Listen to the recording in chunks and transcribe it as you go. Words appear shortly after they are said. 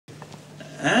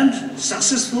and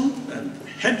successful and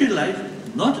happy life,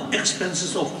 not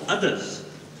expenses of others,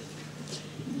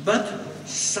 but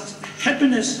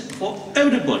happiness for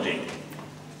everybody.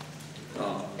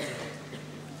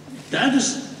 That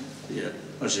is,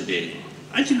 I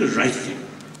think, the right thing.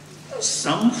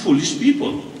 Some foolish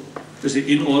people,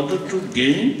 in order to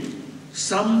gain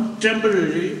some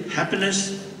temporary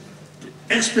happiness,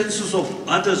 expenses of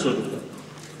others, or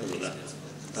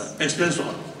expense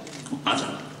of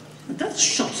others. That's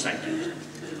short-sighted,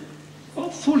 or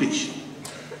foolish,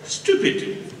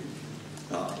 stupid.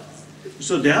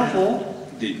 So therefore,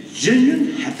 the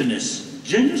genuine happiness,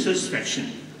 genuine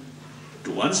satisfaction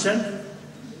to oneself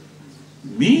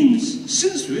means,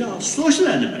 since we are social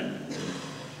animal,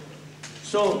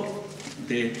 so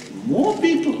the more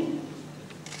people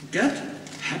get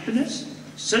happiness,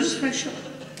 satisfaction,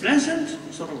 pleasant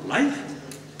sort of life,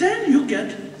 then you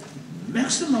get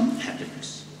maximum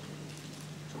happiness.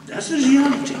 So that's the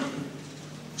reality,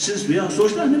 since we are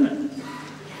social animal.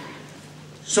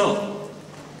 So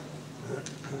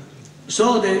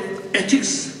the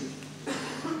ethics,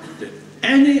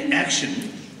 any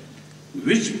action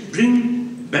which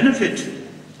bring benefit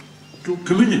to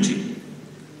community,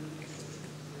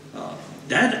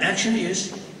 that action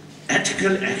is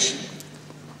ethical action.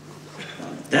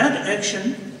 That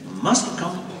action must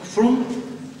come from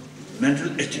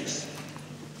mental ethics,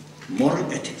 moral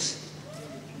ethics.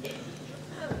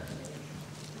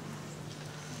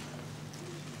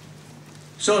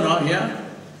 So now here,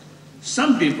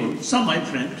 some people, some my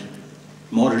friend,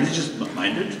 more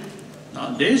religious-minded,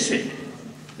 now they say,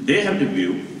 they have the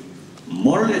view,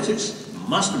 moral ethics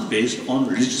must be based on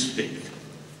religious faith.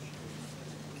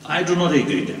 I do not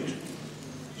agree that.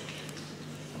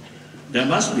 There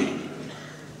must be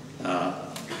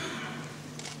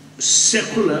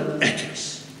secular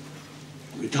ethics,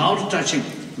 without touching,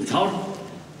 without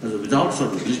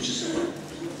sort of religious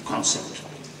concept,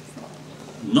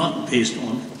 not based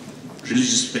on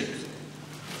religious faith.